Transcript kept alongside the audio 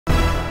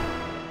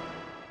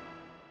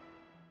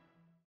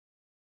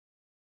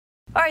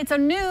All right, so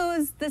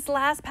news, this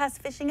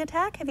LastPass phishing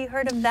attack, have you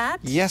heard of that?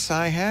 Yes,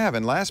 I have.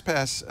 And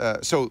LastPass,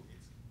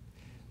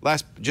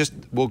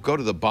 we'll go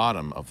to the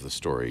bottom of the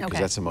story because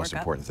that's the most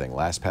important thing.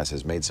 LastPass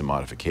has made some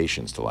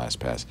modifications to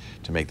LastPass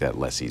to make that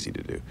less easy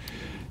to do.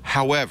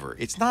 However,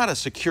 it's not a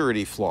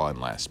security flaw in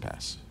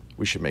LastPass.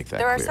 We should make that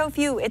clear. There are so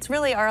few, it's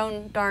really our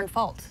own darn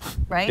fault,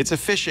 right? It's a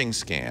phishing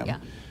scam. Yeah.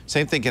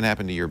 Same thing can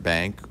happen to your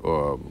bank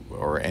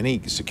or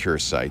any secure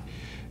site.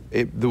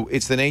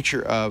 It's the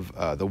nature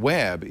of the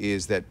web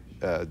is that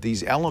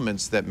these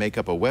elements that make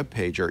up a web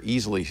page are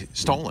easily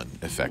stolen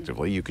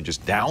effectively. You can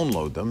just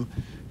download them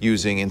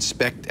using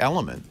inspect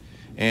element.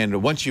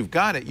 And once you've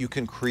got it, you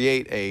can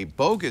create a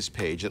bogus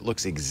page that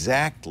looks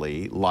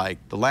exactly like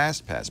the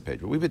LastPass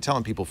page. But we've been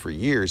telling people for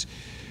years,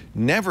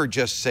 never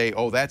just say,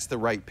 oh, that's the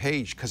right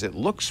page because it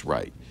looks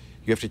right.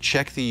 You have to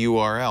check the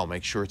URL,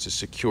 make sure it's a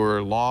secure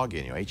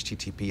login,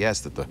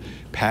 HTTPS, that the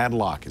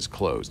padlock is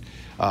closed.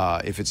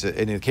 If it's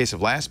in the case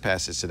of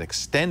LastPass, it's an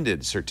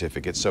extended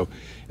certificate, so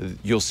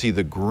you'll see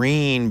the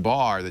green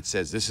bar that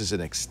says this is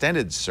an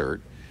extended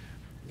cert.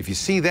 If you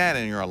see that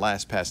and you're on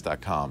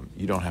LastPass.com,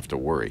 you don't have to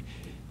worry.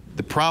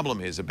 The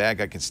problem is a bad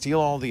guy can steal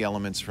all the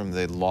elements from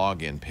the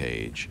login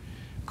page,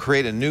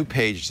 create a new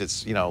page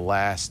that's,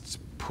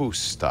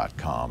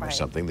 LastPass.com or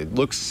something that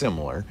looks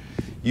similar.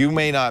 You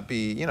may not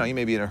be, you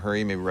may be in a hurry,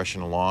 you may be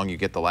rushing along, you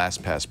get the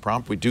LastPass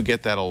prompt. We do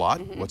get that a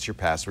lot. What's your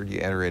password? You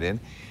enter it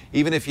in.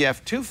 Even if you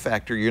have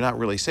two-factor, you're not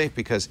really safe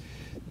because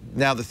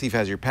now the thief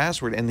has your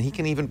password and he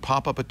can even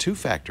pop up a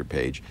two-factor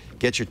page,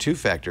 get your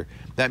two-factor.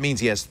 That means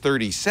he has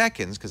 30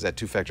 seconds, because that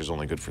two-factor is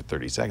only good for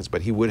 30 seconds,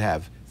 but he would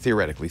have,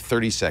 theoretically,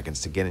 30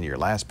 seconds to get into your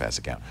LastPass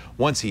account.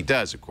 Once he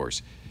does, of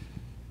course,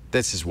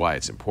 this is why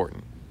it's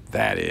important.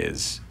 That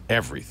is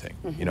everything.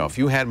 If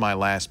you had my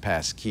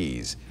LastPass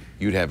keys,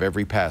 you'd have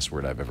every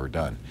password I've ever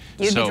done.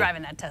 You'd be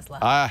driving that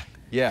Tesla.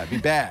 Yeah, it'd be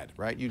bad,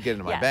 right? You'd get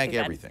into my bank,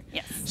 everything.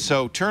 Yes.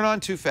 So turn on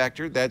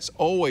two-factor. That's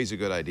always a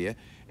good idea.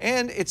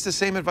 And it's the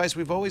same advice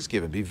we've always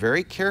given. Be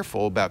very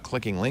careful about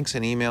clicking links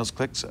in emails,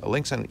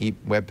 links on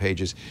web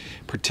pages,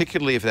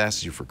 particularly if it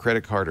asks you for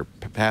credit card or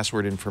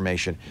password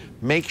information.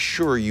 Make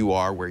sure you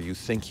are where you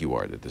think you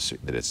are,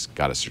 that it's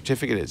got a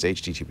certificate, it's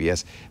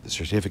HTTPS, the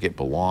certificate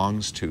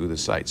belongs to the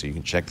site. So you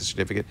can check the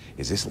certificate.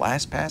 Is this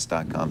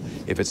LastPass.com?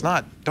 If it's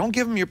not, don't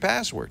give them your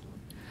password.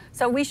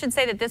 So we should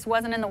say that this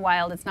wasn't in the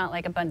wild. It's not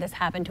like this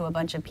happened to a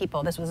bunch of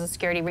people. This was a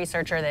security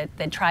researcher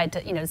that tried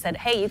to, said,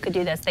 hey, you could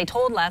do this. They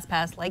told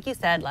LastPass, like you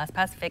said,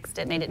 LastPass fixed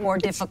it, made it more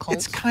difficult.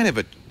 It's kind of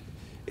in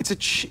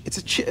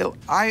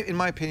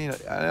my opinion,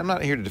 I'm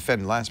not here to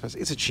defend LastPass,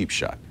 it's a cheap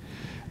shot.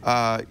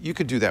 You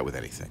could do that with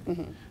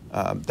anything.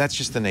 That's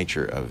just the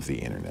nature of the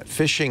internet.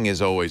 Phishing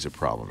is always a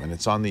problem, and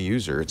it's on the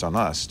user, it's on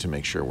us to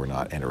make sure we're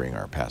not entering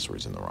our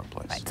passwords in the wrong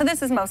place. Right. So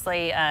this is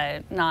mostly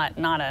not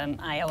an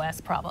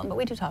iOS problem, but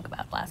we do talk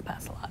about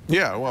LastPass a lot.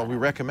 Yeah, well, we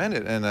recommend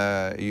it,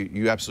 and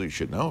you absolutely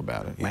should know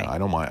about it. I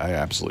don't mind. I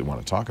absolutely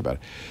want to talk about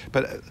it.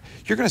 But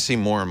you're going to see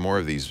more and more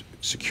of these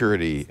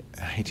security,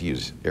 I hate to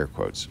use air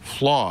quotes,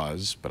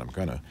 flaws, but I'm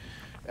going to,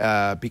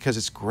 because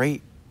it's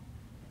great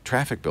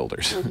traffic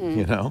builders,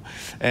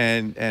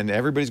 and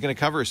everybody's going to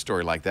cover a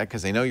story like that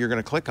because they know you're going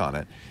to click on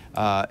it.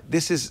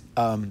 This is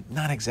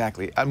not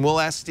exactly, and we'll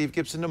ask Steve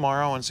Gibson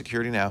tomorrow on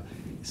Security Now,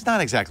 it's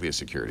not exactly a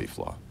security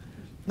flaw.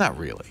 Not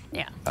really.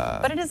 Yeah,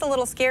 but it is a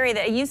little scary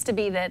that it used to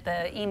be that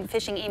the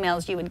phishing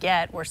emails you would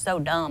get were so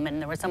dumb and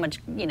there was so much,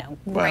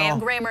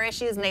 grammar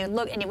issues, and they would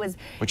look, and it was.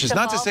 Which is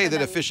not to say that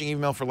a phishing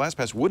email for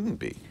LastPass wouldn't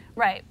be.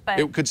 Right, but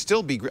it could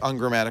still be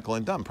ungrammatical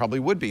and dumb. Probably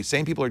would be.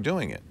 Same people are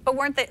doing it. But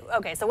weren't they?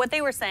 Okay, so what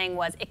they were saying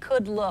was it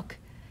could look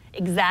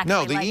exactly.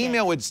 No, the like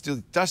email would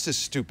still just as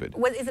stupid.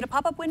 Is it a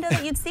pop-up window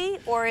that you'd see,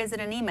 or is it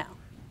an email?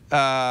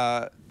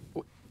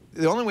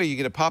 The only way you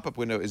get a pop-up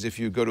window is if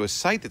you go to a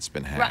site that's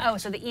been hacked. Right. Oh,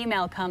 so the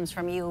email comes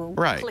from you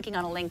clicking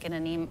on a link in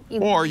an email.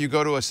 Or you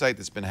go to a site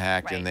that's been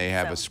hacked and they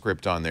have a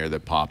script on there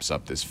that pops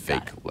up this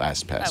fake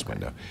LastPass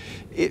window.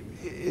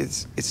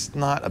 It's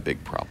not a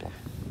big problem.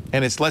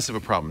 And it's less of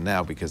a problem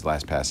now because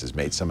LastPass has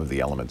made some of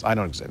the elements. I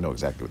don't know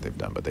exactly what they've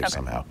done, but they've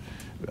somehow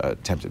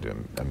attempted to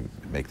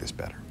make this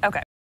better.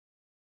 Okay.